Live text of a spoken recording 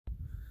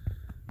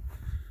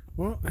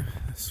Well,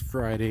 it's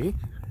Friday.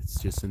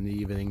 It's just in the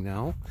evening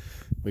now.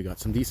 We got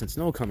some decent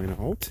snow coming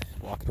out.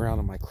 Walking around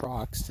on my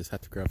Crocs. Just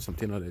had to grab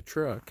something out of the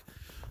truck.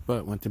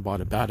 But went and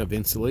bought a bat of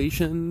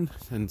insulation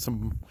and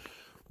some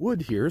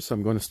wood here. So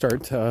I'm going to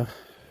start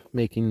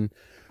making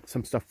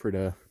some stuff for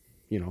the,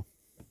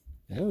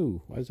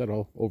 oh, why is that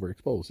all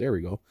overexposed? There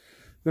we go.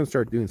 I'm going to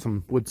start doing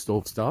some wood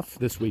stove stuff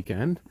this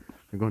weekend.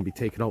 I'm going to be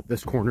taking out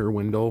this corner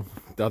window,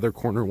 the other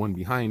corner one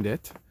behind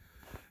it.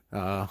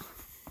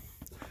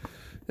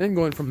 And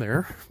going from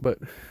there, but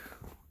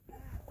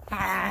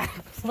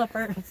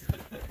slippers.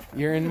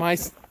 You're in my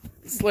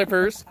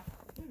slippers.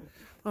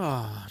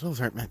 Oh, those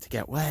aren't meant to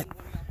get wet.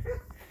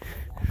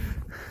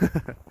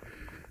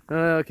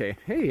 Okay,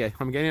 hey,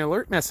 I'm getting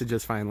alert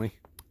messages finally.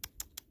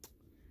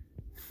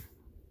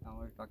 Now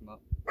what are you talking about?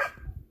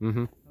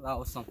 Mm-hmm. That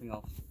was something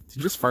else. Did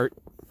you just fart?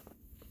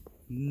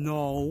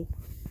 No.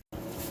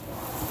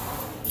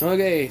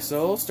 Okay,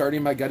 so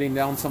starting by gutting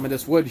down some of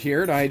this wood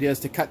here. The idea is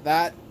to cut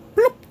that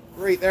bloop,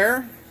 right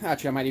there.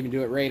 Actually, I might even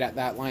do it right at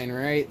that line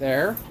right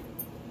there.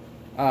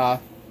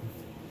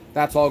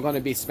 That's all going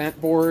to be cement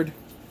board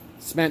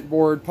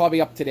probably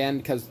up to the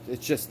end because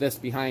it's just this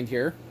behind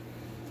here.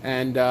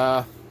 And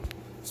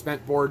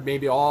cement board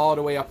maybe all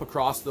the way up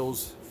across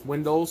those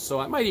windows. So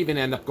I might even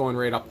end up going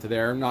right up to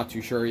there. I'm not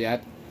too sure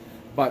yet.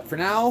 But for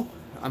now,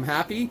 I'm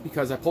happy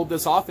because I pulled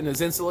this off and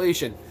it's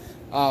insulation.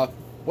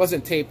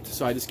 Wasn't taped,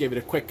 so I just gave it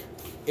a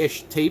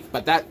quick-ish tape.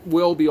 But that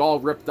will be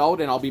all ripped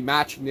out and I'll be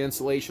matching the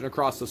insulation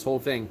across this whole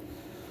thing.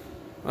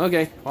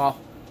 Okay, well,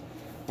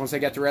 once I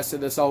get the rest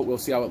of this out, we'll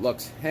see how it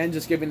looks. And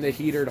just giving the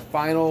heater the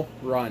final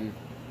run.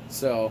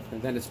 So,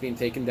 and then it's being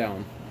taken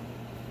down.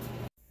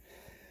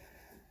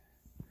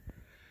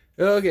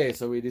 Okay,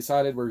 so we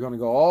decided we're going to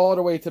go all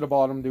the way to the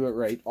bottom, do it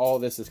right. All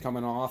this is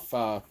coming off,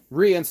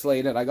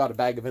 re-insulated. I got a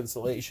bag of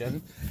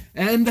insulation.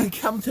 And I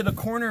come to the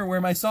corner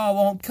where my saw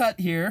won't cut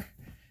here.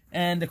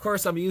 And, of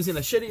course, I'm using a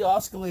shitty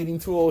oscillating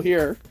tool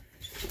here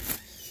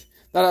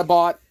that I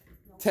bought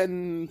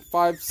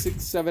 5,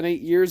 6, 7,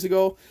 8 years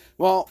ago.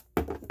 Well,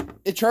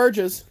 it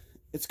charges.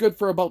 It's good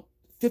for about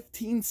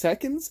 15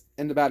 seconds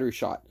and the battery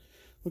shot.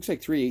 Looks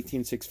like 3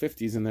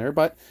 18650s in there,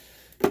 but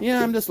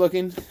yeah, I'm just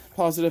looking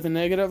positive and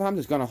negative. I'm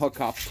just going to hook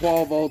up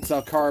 12 volts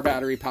of car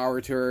battery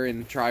power to her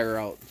and try her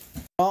out.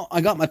 Well,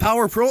 I got my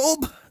power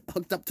probe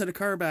hooked up to the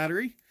car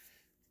battery.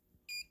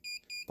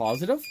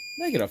 Positive,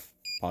 negative,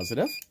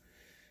 positive.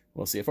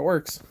 We'll see if it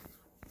works.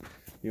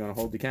 You want to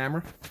hold the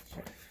camera?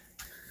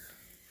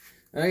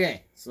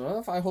 Okay, so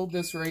if I hold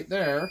this right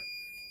there,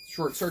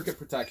 short circuit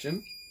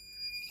protection.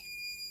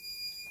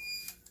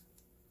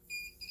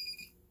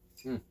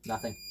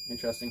 Nothing.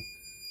 Interesting.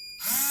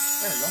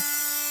 There we go.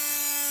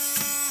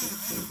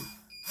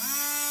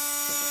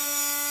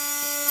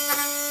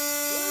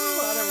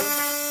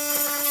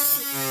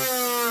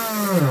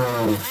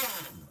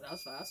 That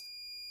was fast.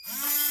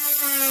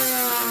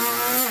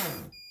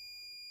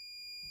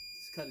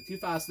 Just cut it too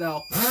fast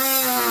now.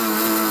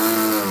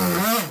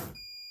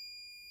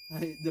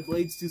 The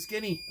blade's too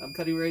skinny. I'm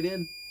cutting right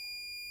in.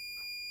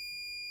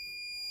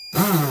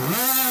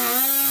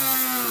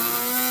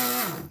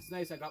 It's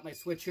nice. I got my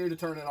switch here to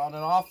turn it on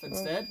and off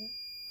instead.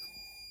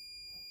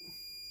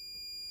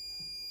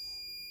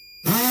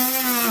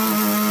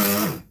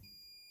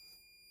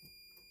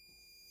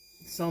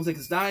 Sounds like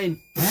it's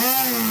dying.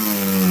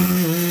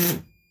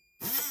 This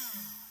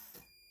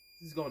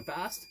is going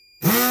fast.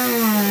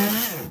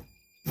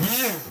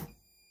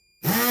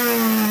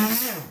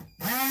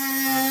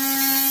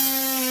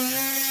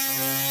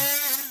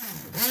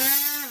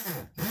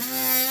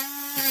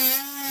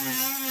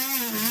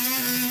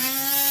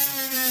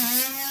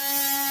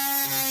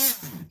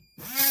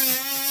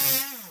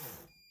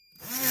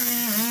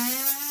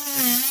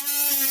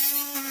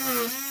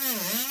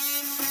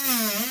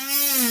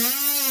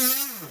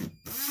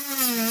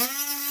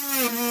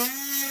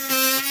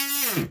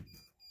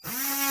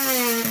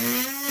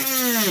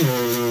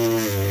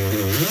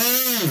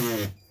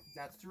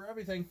 That's through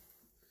everything.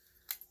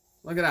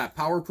 Look at that.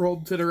 Power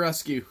probe to the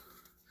rescue.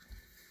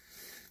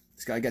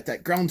 Just gotta get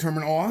that ground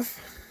terminal off.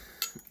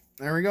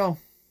 There we go.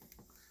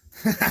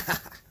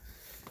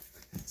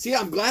 See,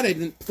 I'm glad I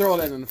didn't throw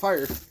that in the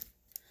fire.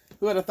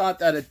 Who would have thought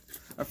that a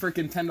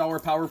freaking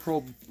 $10 power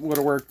probe would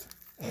have worked?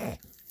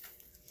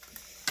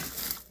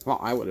 Well,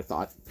 I would have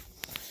thought.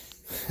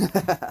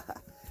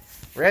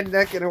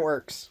 Redneck and it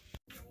works.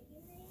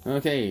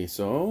 Okay,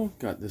 so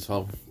got this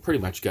all pretty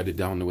much gutted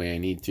down the way I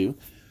need to.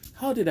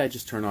 How did I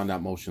just turn on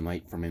that motion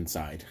light from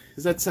inside?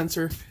 Is that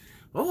sensor?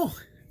 Oh,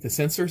 the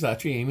sensor's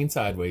actually aiming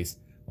sideways.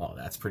 Oh,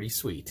 that's pretty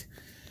sweet.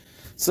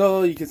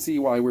 So you can see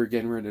why we're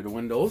getting rid of the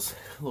windows.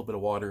 A little bit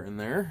of water in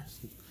there.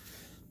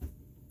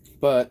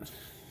 But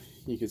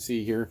you can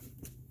see here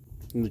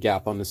in the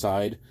gap on the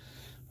side.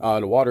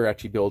 The water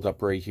actually builds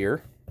up right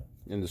here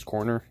in this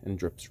corner and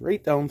drips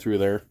right down through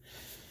there.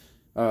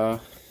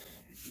 But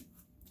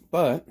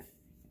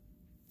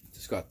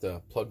just got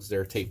the plugs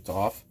there taped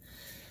off.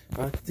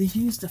 They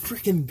used the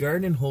freaking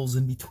garden hose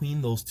in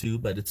between those two,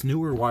 but it's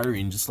newer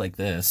wiring just like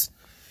this.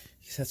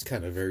 That's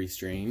kind of very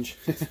strange.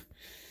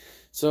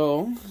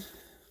 So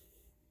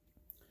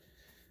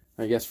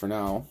I guess for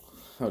now,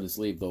 I'll just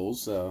leave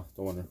those. Don't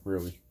want to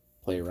really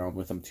play around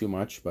with them too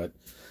much, but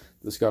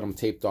just got them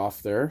taped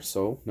off there.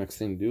 So next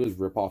thing to do is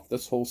rip off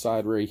this whole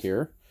side right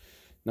here.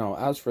 Now,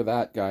 as for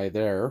that guy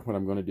there, what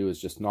I'm going to do is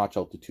just notch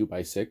out the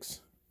 2x6,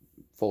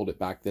 fold it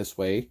back this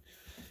way,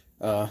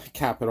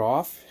 cap it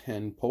off,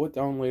 and pull it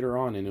down later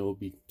on, and it will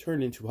be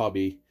turned into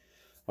probably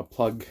a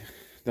plug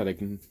that I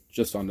can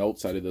just on the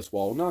outside of this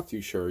wall. Not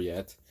too sure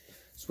yet.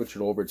 Switch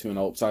it over to an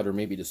outside, or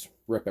maybe just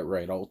rip it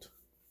right out.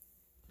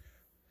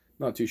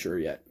 Not too sure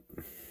yet.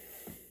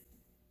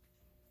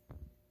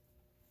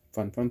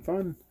 Fun, fun,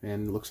 fun.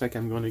 And looks like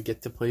I'm going to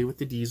get to play with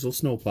the diesel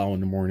snowplow in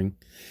the morning.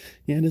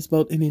 Yeah, it's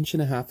about 1.5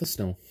 inches of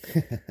snow.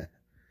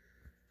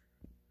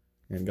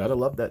 And gotta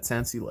love that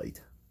fancy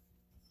light.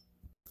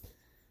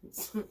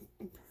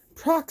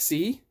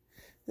 Proxy,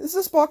 is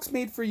this box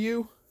made for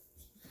you?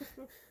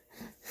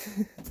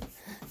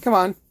 Come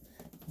on.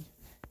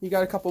 You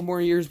got a couple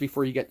more years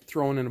before you get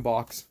thrown in a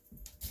box.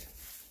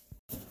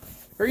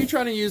 Are you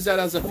trying to use that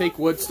as a fake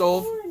wood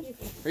stove?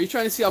 Are you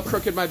trying to see how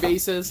crooked my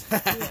base is?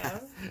 Yeah.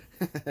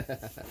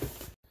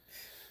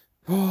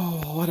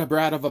 Oh, what a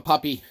brat of a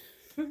puppy.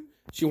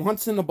 She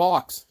wants in the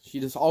box. She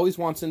just always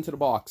wants into the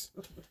box.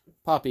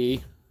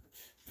 Puppy.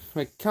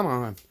 Like, come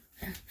on.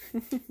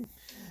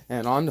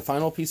 And on the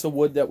final piece of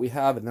wood that we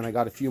have, and then I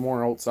got a few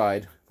more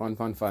outside. Fun,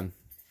 fun, fun.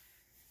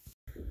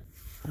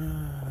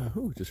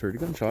 Oh, just heard a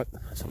gunshot.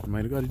 Someone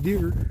might have got a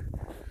deer.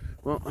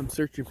 Well, I'm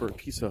searching for a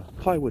piece of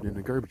plywood in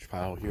the garbage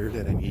pile here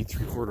that I need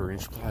 3/4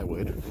 inch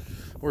plywood.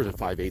 Or the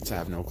 5/8, I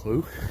have no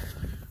clue.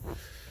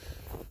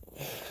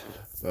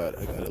 But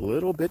I got a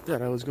little bit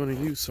that I was going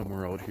to use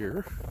somewhere out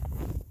here.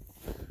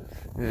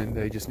 And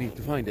I just need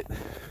to find it.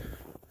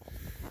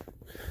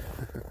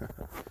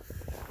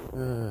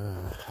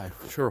 I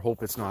sure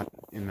hope it's not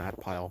in that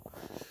pile.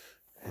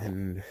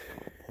 And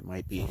it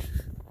might be.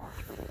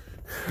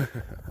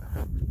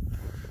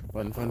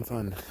 Fun, fun,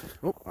 fun.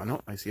 Oh, no,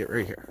 I see it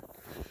right here.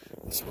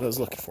 That's what I was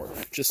looking for.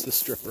 Just the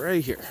strip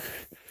right here.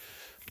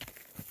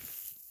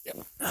 Yep.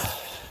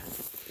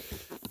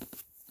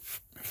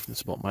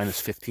 It's about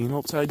 -15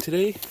 outside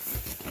today.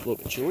 A little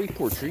bit chilly.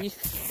 Poor tree.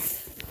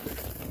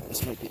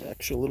 This might be the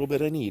extra little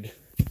bit I need.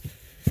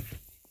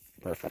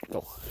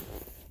 Perfecto.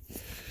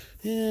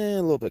 Yeah,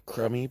 a little bit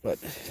crummy, but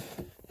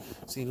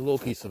seen a little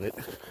piece of it.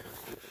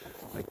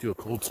 Might do a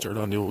cold start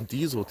on the old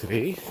diesel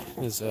today.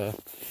 There's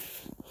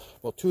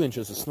about 2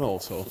 inches of snow,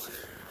 so,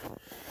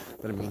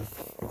 but I mean,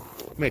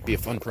 might be a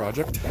fun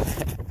project.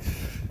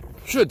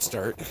 Should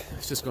start.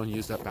 It's just going to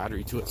use that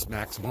battery to its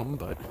maximum,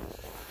 but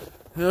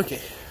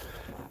okay.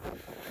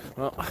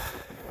 Well,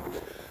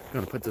 I'm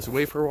going to put this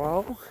away for a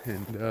while,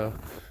 and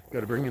got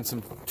to bring in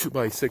some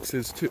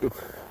 2x6s too.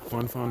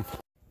 Fun, fun.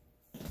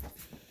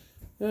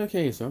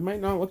 Okay, so it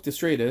might not look the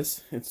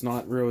straightest. It's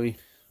not really,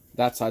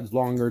 that side's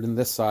longer than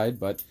this side,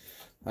 but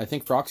I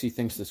think Proxy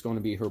thinks it's going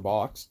to be her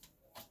box.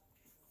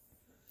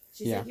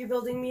 She's like, you're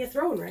building me a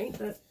throne, right?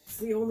 That's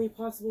the only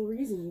possible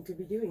reason you could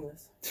be doing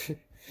this.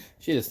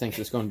 She just thinks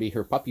it's going to be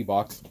her puppy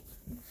box.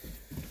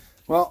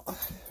 Well,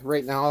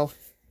 right now,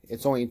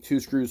 it's only 2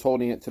 screws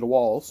holding it to the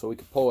wall, so we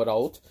can pull it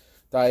out.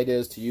 The idea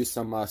is to use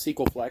some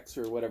Flex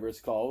or whatever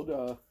it's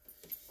called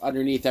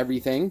underneath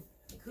everything.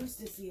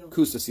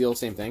 Acoustacil,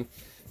 same thing.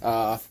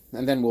 And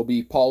then we'll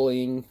be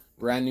polying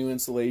brand new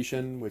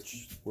insulation,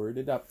 which, where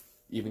did that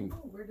even...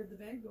 Oh, where did the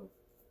bag go?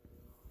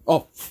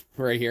 Oh,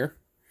 right here.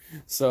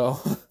 So,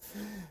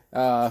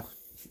 got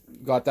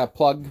that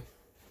plug,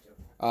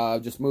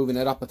 just moving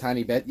it up a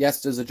tiny bit.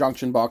 Yes, there's a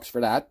junction box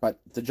for that, but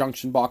the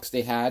junction box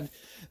they had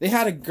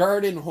a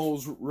garden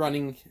hose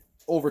running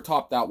over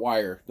top that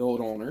wire, the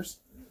old owners.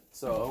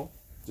 So,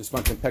 just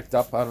went and picked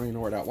up, I don't even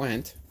know where that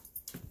went.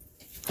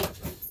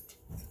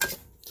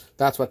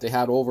 That's what they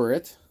had over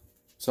it.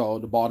 So,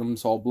 the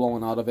bottom's all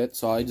blowing out of it,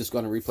 so I'm just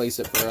going to replace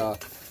it for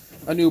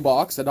a new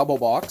box, a double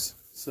box.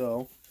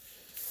 So,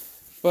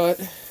 but...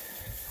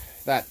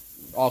 that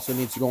also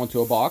needs to go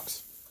into a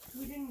box.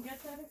 We didn't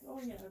get that?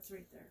 Oh, yeah, that's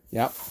right there.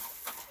 Yep.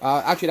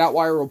 Actually, that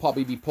wire will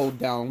probably be pulled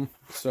down.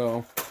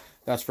 So,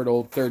 that's for the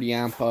old 30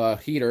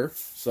 amp heater.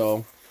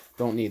 So,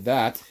 don't need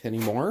that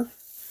anymore.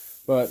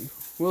 But,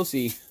 we'll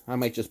see. I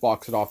might just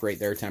box it off right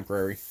there,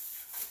 temporary.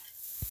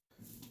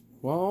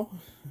 Well,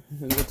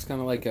 it looks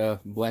kind of like a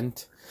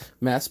blend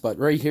mess. But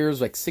right here is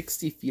like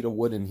 60 feet of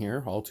wood in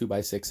here. All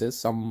 2x6s.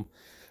 Some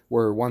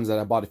were ones that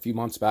I bought a few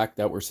months back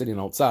that were sitting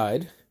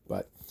outside.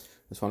 But...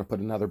 just want to put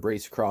another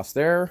brace across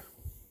there.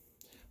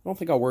 I don't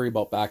think I'll worry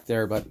about back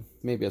there, but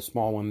maybe a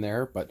small one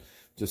there. But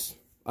just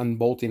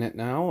unbolting it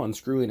now,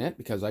 unscrewing it,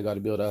 because I got to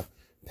be able to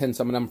pin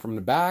some of them from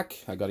the back.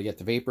 I got to get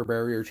the vapor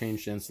barrier,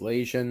 change the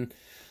insulation,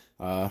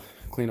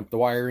 clean up the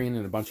wiring,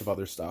 and a bunch of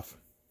other stuff.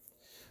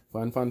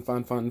 Fun, fun,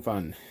 fun, fun,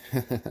 fun.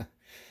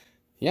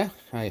 Yeah,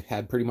 I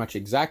had pretty much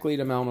exactly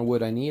the amount of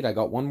wood I need. I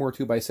got one more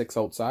 2x6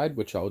 outside,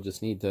 which I'll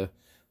just need to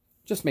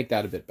just make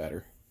that a bit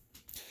better.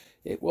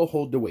 It will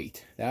hold the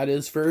weight. That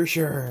is for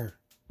sure.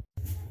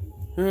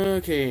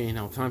 Okay,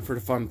 now time for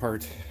the fun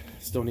part.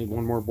 Still need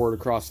one more board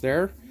across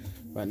there.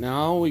 But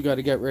now we got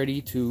to get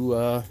ready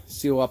to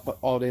seal up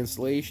all the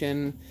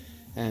insulation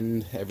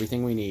and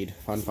everything we need.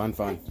 Fun, fun,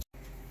 fun.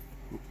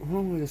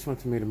 Well, we just went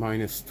to make a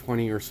minus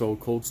 20 or so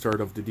cold start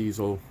of the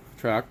diesel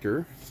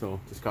tractor, so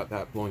just got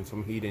that blowing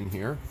some heat in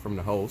here from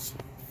the house.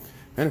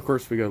 And of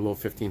course we got a little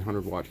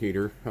 1500 watt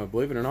heater.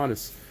 Believe it or not,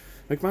 it's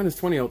like minus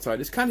 20 outside.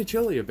 It's kind of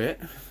chilly a bit.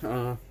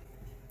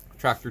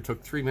 Tractor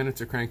took 3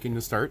 minutes of cranking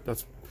to start.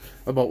 That's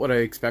about what I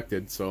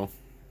expected, so.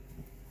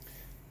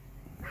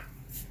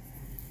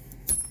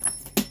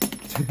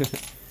 A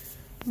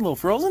little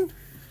frozen.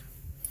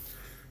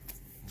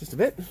 Just a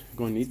bit.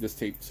 Going to need this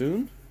tape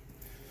soon.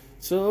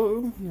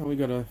 So, now we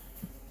gotta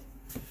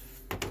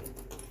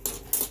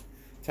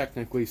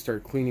technically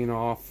start cleaning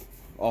off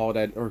all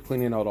that, or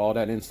cleaning out all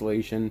that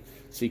insulation,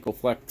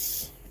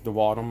 Flex, the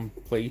bottom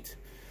plate.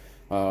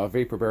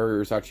 Vapor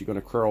barrier is actually going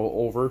to curl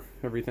over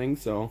everything,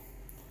 so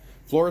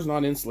floor is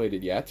not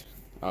insulated yet,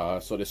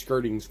 so the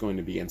skirting is going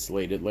to be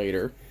insulated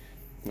later.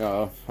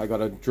 I got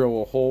to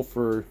drill a hole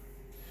for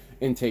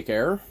intake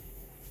air,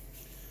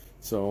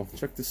 so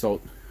check this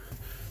out.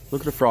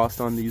 Look at the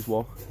frost on these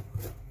walls.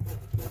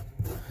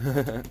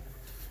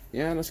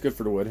 Yeah, that's good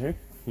for the wood, hey?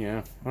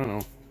 Yeah, I don't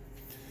know.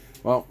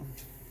 Well,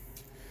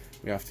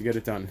 we have to get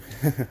it done.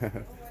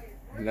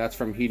 And that's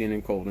from heating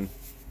and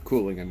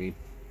cooling, I mean.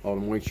 All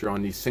the moisture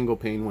on these single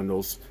pane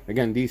windows.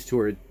 Again, these two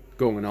are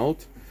going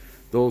out.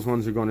 Those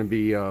ones are going to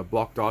be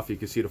blocked off. You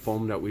can see the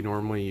foam that we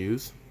normally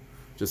use.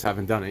 Just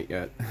haven't done it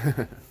yet.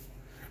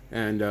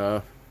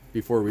 And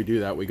before we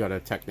do that, we got to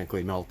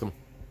technically melt them.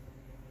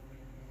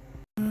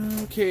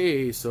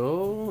 Okay,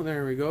 so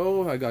there we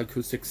go. I got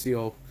acoustic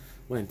seal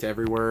lint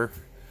everywhere.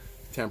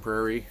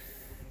 Temporary.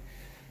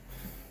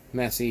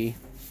 Messy.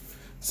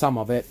 Some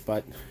of it,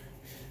 but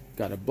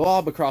got a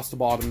blob across the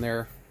bottom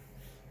there.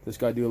 Just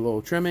got to do a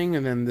little trimming,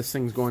 and then this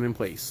thing's going in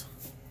place.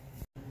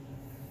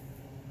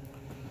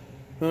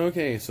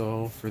 Okay,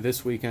 so for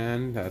this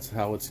weekend, that's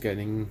how it's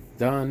getting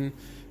done.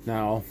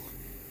 Now,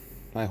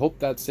 I hope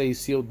that stays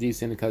sealed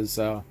decent, because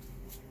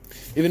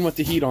even with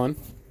the heat on,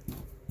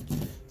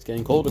 it's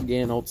getting cold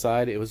again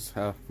outside. It was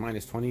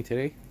minus 20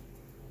 today.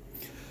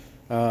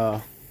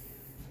 Yeah,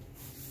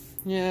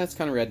 it's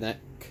kind of redneck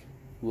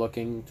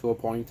looking to a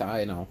point.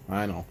 I know.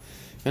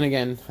 And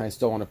again, I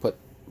still want to put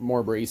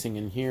more bracing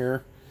in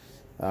here.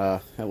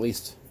 At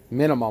least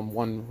minimum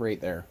one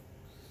right there.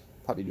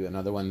 Probably do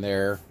another one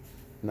there.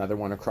 Another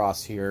one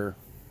across here.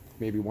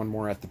 Maybe one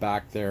more at the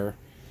back there.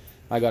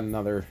 I got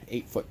another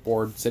 8-foot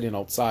board sitting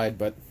outside,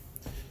 but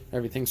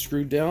everything's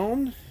screwed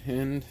down.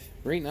 And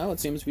right now it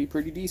seems to be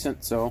pretty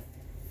decent. So,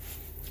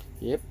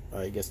 yep,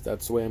 I guess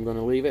that's the way I'm going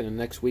to leave it. And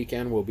next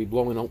weekend we'll be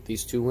blowing out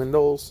these two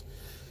windows.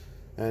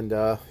 And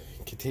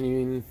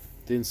continuing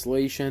the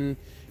insulation.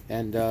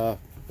 And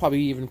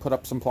probably even put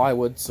up some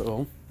plywood.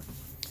 So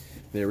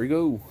there we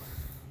go.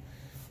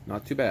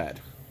 Not too bad.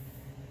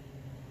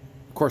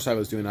 Of course, I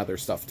was doing other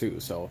stuff too,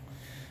 so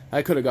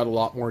I could have got a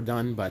lot more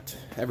done, but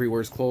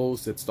everywhere's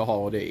closed. It's the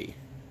holiday.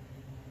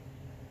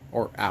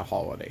 Or a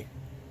holiday.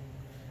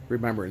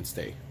 Remembrance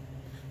Day.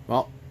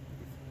 Well,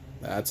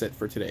 that's it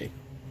for today.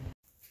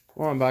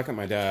 Well, I'm back at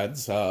my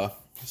dad's. This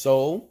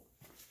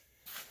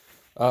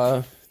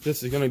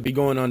is going to be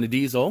going on the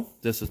diesel.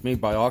 This is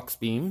made by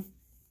Oxbeam.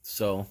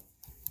 So,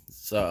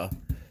 it's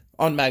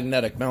on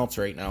magnetic mounts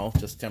right now,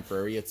 just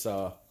temporary. It's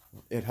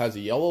it has a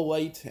yellow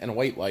light and a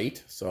white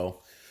light,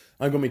 so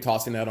I'm going to be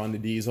tossing that on the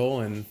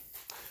diesel. And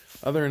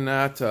other than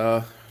that,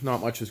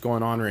 not much is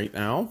going on right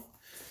now.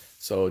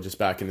 So just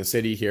back in the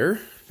city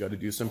here, got to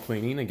do some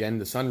cleaning. Again,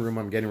 the sunroom,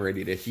 I'm getting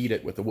ready to heat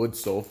it with the wood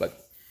stove,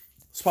 but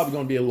it's probably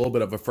going to be a little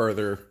bit of a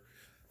further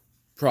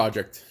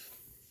project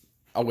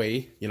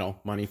away, you know,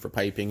 money for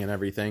piping and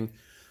everything.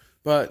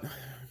 But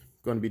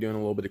going to be doing a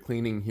little bit of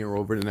cleaning here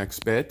over the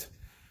next bit.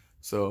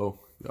 So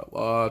got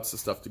lots of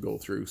stuff to go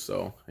through.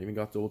 So I even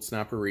got the old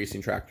Snapper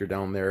racing tractor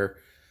down there.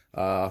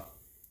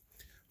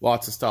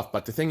 Lots of stuff.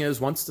 But the thing is,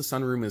 once the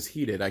sunroom is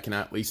heated, I can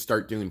at least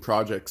start doing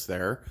projects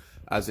there.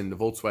 As in the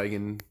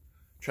Volkswagen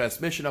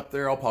transmission up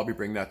there, I'll probably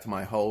bring that to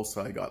my house.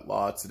 I got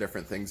lots of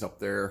different things up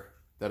there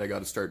that I got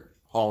to start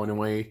hauling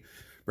away,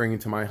 bringing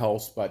to my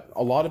house. But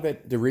a lot of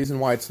it, the reason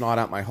why it's not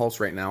at my house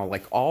right now,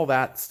 like all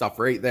that stuff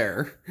right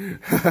there,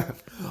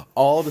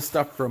 all the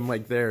stuff from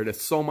like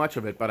there's so much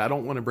of it, but I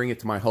don't want to bring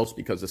it to my house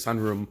because the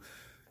sunroom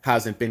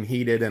hasn't been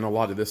heated, and a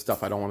lot of this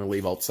stuff I don't want to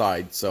leave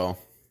outside. So,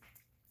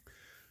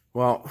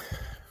 well,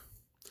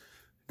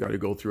 got to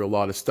go through a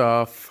lot of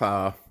stuff.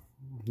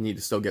 Need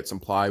to still get some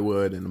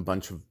plywood and a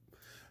bunch of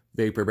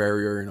vapor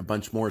barrier and a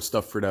bunch more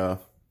stuff for the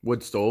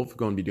wood stove.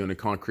 Going to be doing a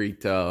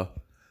concrete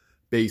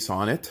base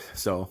on it.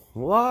 So a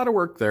lot of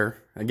work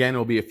there. Again,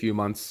 it'll be a few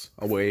months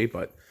away,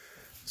 but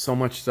so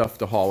much stuff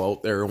to haul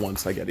out there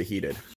once I get it heated.